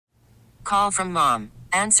Call from mom.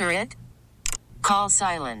 Answer it. Call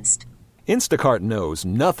silenced. Instacart knows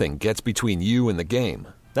nothing gets between you and the game.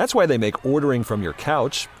 That's why they make ordering from your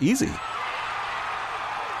couch easy.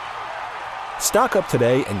 Stock up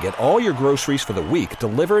today and get all your groceries for the week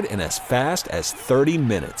delivered in as fast as 30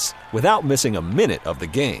 minutes without missing a minute of the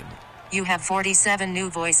game. You have 47 new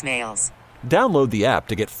voicemails. Download the app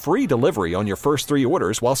to get free delivery on your first 3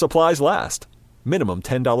 orders while supplies last. Minimum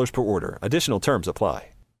 $10 per order. Additional terms apply.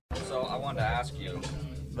 So I wanted to ask you,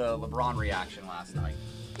 the LeBron reaction last night.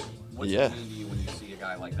 What's it mean to you when you see a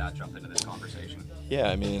guy like that jump into this conversation? Yeah,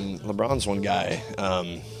 I mean, LeBron's one guy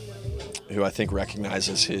who I think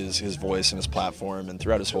recognizes his voice and his platform, and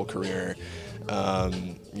throughout his whole career,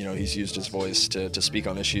 he's used his voice to speak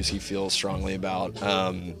on issues he feels strongly about.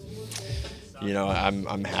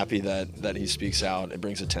 I'm happy that he speaks out. It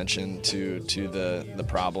brings attention to the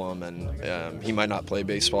problem, and he might not play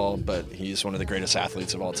baseball, but he's one of the greatest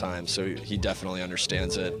athletes of all time, so he definitely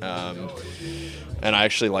understands it. And I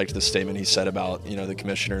actually liked the statement he said about the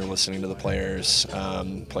commissioner listening to the players.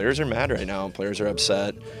 Players are mad right now. Players are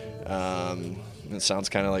upset. It sounds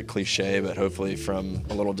kind of like cliche, but hopefully from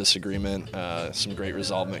a little disagreement, some great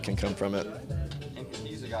resolvement can come from it.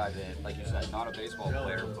 He's a guy that, like you said, not a baseball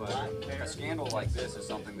player, but a scandal like this is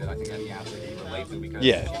something that I think any athlete can relate to, because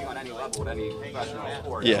cheating on any level at any professional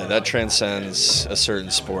sport. Yeah, that transcends a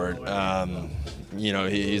certain sport.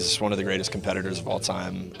 He's one of the greatest competitors of all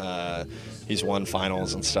time. He's won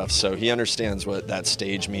finals and stuff, so he understands what that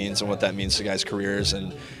stage means and what that means to guys' careers,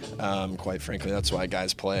 and quite frankly, that's why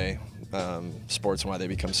guys play sports and why they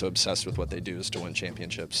become so obsessed with what they do is to win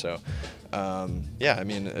championships. So,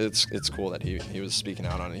 it's cool that he was speaking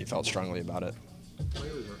out on it. He felt strongly about it.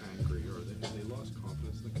 Players are angry, or they lost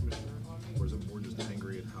confidence in the commissioner, or is it more just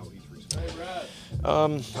angry at how he's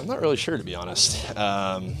responding? I'm not really sure, to be honest.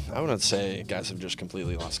 I wouldn't say guys have just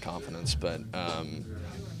completely lost confidence, but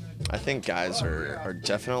I think guys are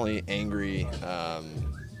definitely angry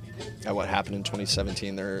at what happened in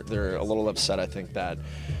 2017. They're a little upset, I think, that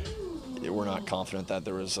we're not confident that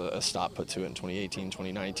there was a stop put to it in 2018,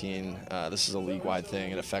 2019. This is a league-wide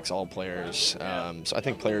thing. It affects all players. So I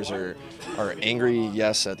think players are angry,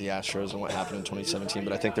 yes, at the Astros and what happened in 2017,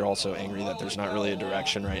 but I think they're also angry that there's not really a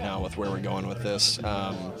direction right now with where we're going with this.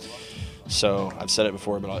 So I've said it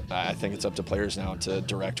before, but I think it's up to players now to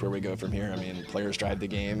direct where we go from here. I mean, players drive the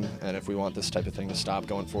game, and if we want this type of thing to stop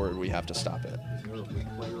going forward, we have to stop it. Is there a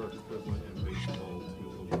player equivalent in baseball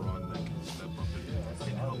to LeBron that can step up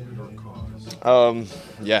and help your cause? I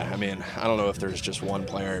mean, I don't know if there's just one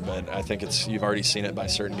player, but I think you've already seen it by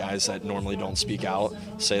certain guys that normally don't speak out,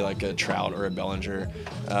 say like a Trout or a Bellinger.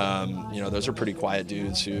 Those are pretty quiet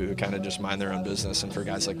dudes who kind of just mind their own business, and for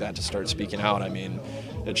guys like that to start speaking out, I mean,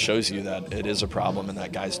 it shows you that it is a problem and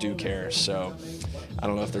that guys do care. So I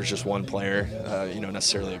don't know if there's just one player,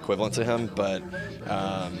 necessarily equivalent to him, but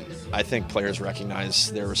I think players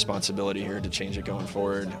recognize their responsibility here to change it going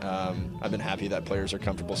forward. I've been happy that players are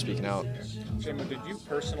comfortable speaking out. Jim, did you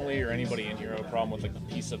personally or anybody in here have a problem with like a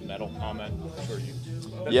piece of metal comment?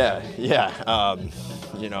 I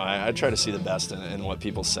try to see the best in what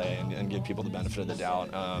people say and give people the benefit of the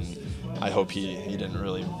doubt. I hope he didn't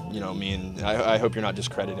really, I hope you're not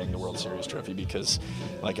discrediting the World Series trophy, because,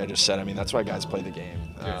 like I just said, I mean, that's why guys play the game.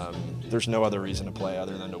 There's no other reason to play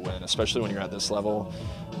other than to win, especially when you're at this level.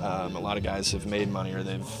 A lot of guys have made money or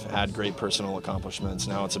they've had great personal accomplishments.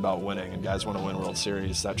 Now it's about winning, and guys want to win World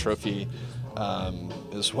Series. That trophy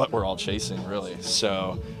is what we're all chasing, really.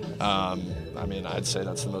 So, I'd say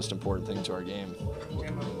that's the most important thing to our game. What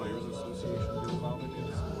can the Players Association do about it?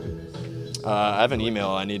 I have an email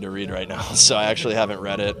I need to read right now, so I actually haven't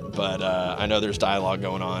read it, but I know there's dialogue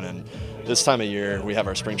going on, and this time of year we have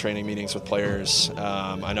our spring training meetings with players.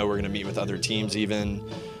 I know we're going to meet with other teams even.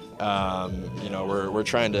 We're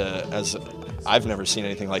trying to, I've never seen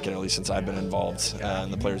anything like it, at least since I've been involved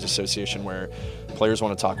in the Players Association, where players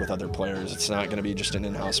want to talk with other players. It's not going to be just an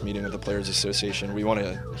in-house meeting with the Players Association. We want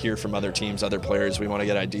to hear from other teams, other players. We want to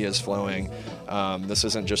get ideas flowing. This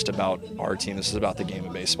isn't just about our team. This is about the game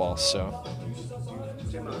of baseball. So.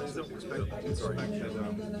 Do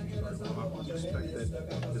you expect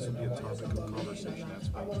that this will be a topic of conversation at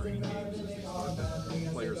spring training games? Is the thought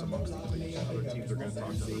that players amongst other teams are going to talk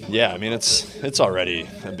to them? Yeah, I mean, it's already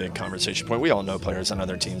a big conversation point. We all know players on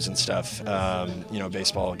other teams and stuff.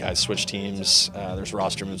 Baseball guys switch teams. There's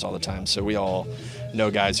roster moves all the time. So we all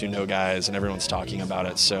know guys who know guys, and everyone's talking about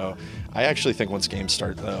it. So I actually think once games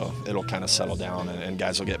start, though, it'll kind of settle down and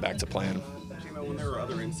guys will get back to playing. when there are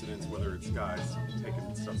other incidents, whether it's guys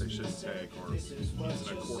taking stuff they shouldn't take, or using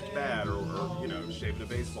a corked bat, or shaving a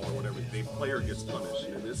baseball or whatever, the player gets punished.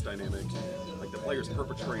 And in this dynamic, like the players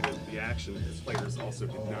perpetrated the action, his players also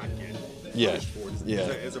did not get punished for it.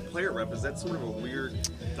 As a player rep, is that sort of a weird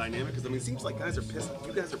dynamic? Because it seems like guys are pissed.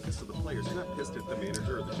 You guys are pissed at the players. You're not pissed at the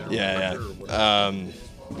manager or the general manager or whatever.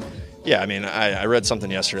 Yeah, I mean, I read something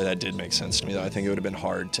yesterday that did make sense to me, though. I think it would have been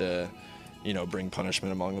hard to, bring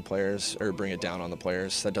punishment among the players or bring it down on the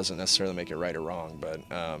players. That doesn't necessarily make it right or wrong, but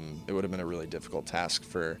it would have been a really difficult task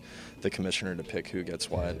for the commissioner to pick who gets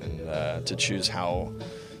what and to choose how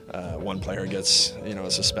one player gets, a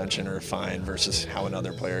suspension or a fine versus how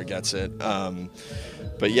another player gets it.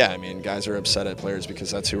 But yeah, I mean, guys are upset at players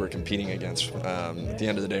because that's who we're competing against. At the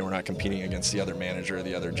end of the day, we're not competing against the other manager or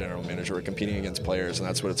the other general manager. We're competing against players, and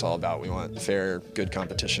that's what it's all about. We want fair, good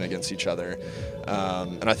competition against each other.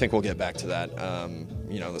 And I think we'll get back to that.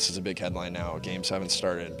 This is a big headline now. Games haven't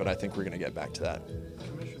started, but I think we're going to get back to that. The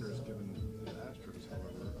commissioner has given the Astros,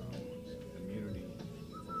 however, immunity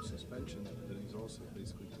from suspensions, but then he's also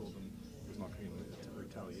basically told them there's not going to be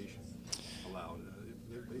retaliation allowed.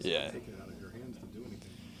 They're basically taking it out of your hands to do anything.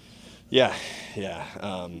 Yeah.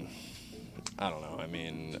 I don't know. I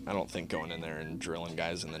mean, I don't think going in there and drilling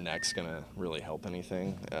guys in the neck's going to really help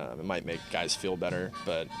anything. It might make guys feel better,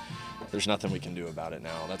 but there's nothing we can do about it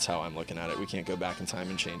now. That's how I'm looking at it. We can't go back in time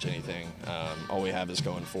and change anything. All we have is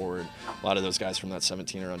going forward. A lot of those guys from that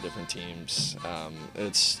 17 are on different teams.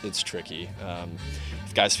 It's tricky.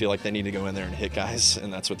 If guys feel like they need to go in there and hit guys,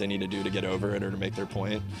 and that's what they need to do to get over it or to make their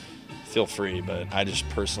point, feel free. But I just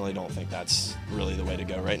personally don't think that's really the way to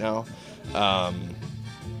go right now.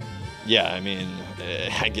 Yeah, I mean,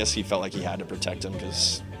 I guess he felt like he had to protect him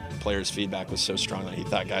because players' feedback was so strong that he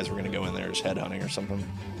thought guys were going to go in there as headhunting or something.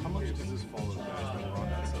 How much does this follow the guys that were on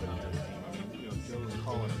that 17 team? I mean, Joe's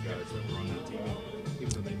calling the guys that were on that team, even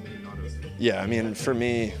though they may not have. Yeah, I mean, for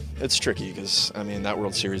me, it's tricky because, I mean, that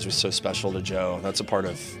World Series was so special to Joe. That's a part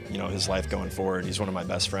of, his life going forward. He's one of my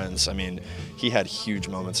best friends. I mean, he had huge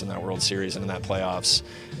moments in that World Series and in that playoffs.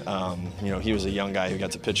 He was a young guy who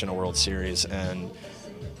got to pitch in a World Series, and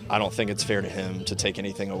I don't think it's fair to him to take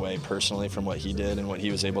anything away personally from what he did and what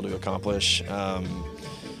he was able to accomplish.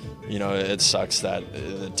 It sucks that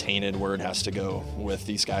the tainted word has to go with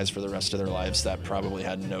these guys for the rest of their lives that probably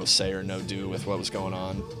had no say or no do with what was going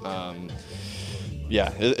on.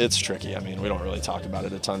 It's tricky. I mean, we don't really talk about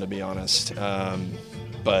it a ton, to be honest.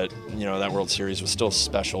 But that World Series was still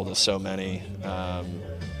special to so many.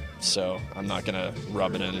 So I'm not going to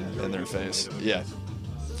rub it in their face.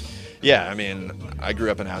 Yeah, I mean, I grew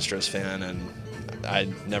up an Astros fan, and I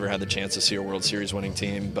never had the chance to see a World Series winning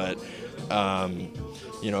team. But,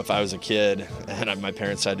 if I was a kid and my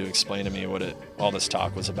parents had to explain to me what all this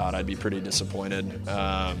talk was about, I'd be pretty disappointed.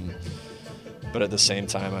 But at the same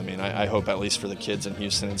time, I mean, I hope at least for the kids in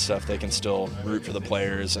Houston and stuff, they can still root for the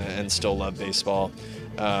players and still love baseball.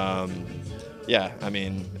 Yeah, I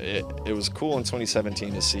mean, it was cool in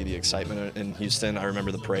 2017 to see the excitement in Houston. I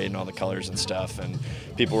remember the parade and all the colors and stuff, and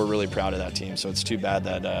people were really proud of that team. So it's too bad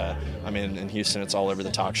that, in Houston, it's all over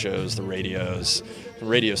the talk shows, the radio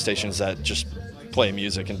stations that just play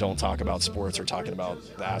music and don't talk about sports or talking about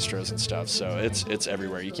the Astros and stuff. So it's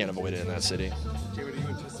everywhere. You can't avoid it in that city. Jamie, do you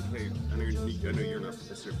anticipate, I know you're not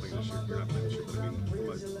necessarily playing this year, you're not playing this year, but I mean,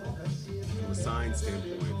 from a sign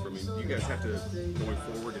standpoint, you guys have to, going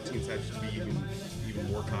forward, the teams have to be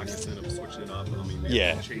even more cognizant of switching it up.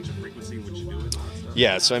 Change the frequency in which you do it.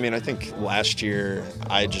 Yeah, so I think last year,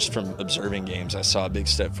 from observing games, I saw a big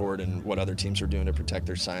step forward in what other teams were doing to protect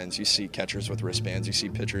their signs. You see catchers with wristbands, you see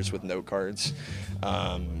pitchers with note cards.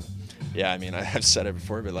 I've said it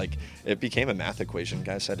before, but it became a math equation.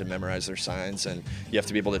 Guys had to memorize their signs, and you have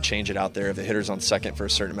to be able to change it out there. If the hitter's on second for a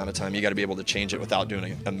certain amount of time, you got to be able to change it without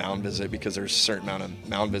doing a mound visit because there's a certain amount of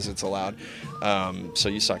mound visits allowed. So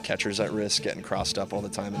you saw catchers at risk getting crossed up all the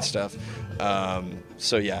time and stuff. I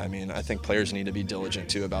think players need to be diligent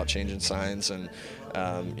too about changing signs, and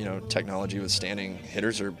technology withstanding,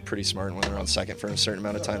 hitters are pretty smart. When they're on second for a certain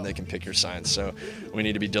amount of time, they can pick your signs. So we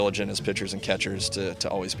need to be diligent as pitchers and catchers to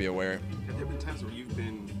always be aware. Have there been times where you've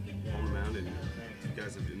been on the mound and you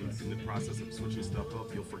guys have been in the process of switching stuff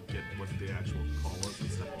up, you'll forget what the actual call was and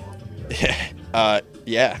step off?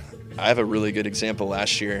 Yeah. I have a really good example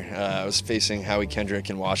last year. I was facing Howie Kendrick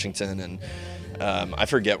in Washington, and I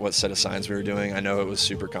forget what set of signs we were doing. I know it was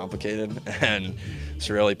super complicated, and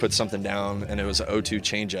Cirelli put something down, and it was an 0-2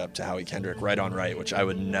 changeup to Howie Kendrick, right on right, which I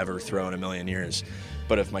would never throw in a million years.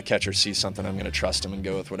 But if my catcher sees something, I'm going to trust him and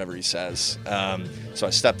go with whatever he says. So I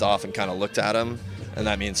stepped off and kind of looked at him, And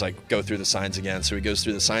that means like go through the signs again. So he goes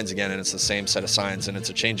through the signs again, and it's the same set of signs, and it's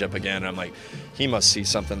a changeup again. And I'm like, he must see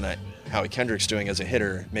something that Howie Kendrick's doing as a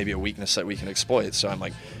hitter, maybe a weakness that we can exploit. So I'm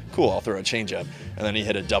like, cool, I'll throw a changeup. And then he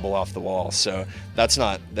hit a double off the wall. So that's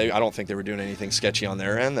not, I don't think they were doing anything sketchy on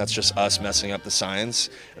their end. That's just us messing up the signs.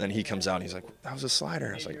 And then he comes out and he's like, that was a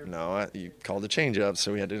slider. I was like, no, you called a changeup.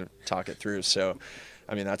 So we had to talk it through. So,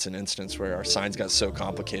 I mean, that's an instance where our signs got so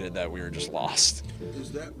complicated that we were just lost.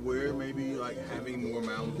 Is that where maybe like having more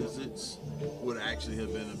mound visits would actually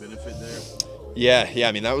have been a benefit there? Yeah.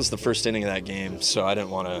 I mean, that was the first inning of that game, so I didn't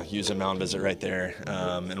want to use a mound visit right there.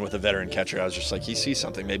 And with a veteran catcher, I was just like, he sees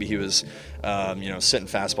something. Maybe he was, sitting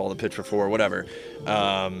fastball the pitch before, whatever.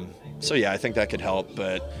 So, yeah, I think that could help.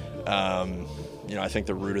 But, I think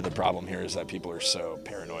the root of the problem here is that people are so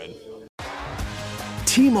paranoid.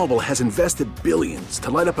 T-Mobile has invested billions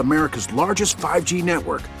to light up America's largest 5G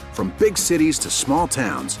network, from big cities to small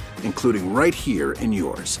towns, including right here in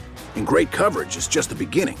yours. And great coverage is just the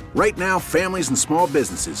beginning. Right now, families and small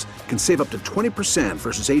businesses can save up to 20%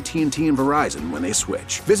 versus AT&T and Verizon when they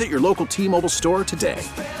switch. Visit your local T-Mobile store today.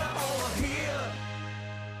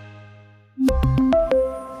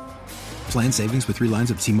 Plan savings with 3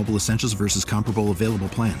 lines of T-Mobile Essentials versus comparable available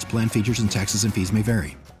plans. Plan features and taxes and fees may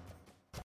vary.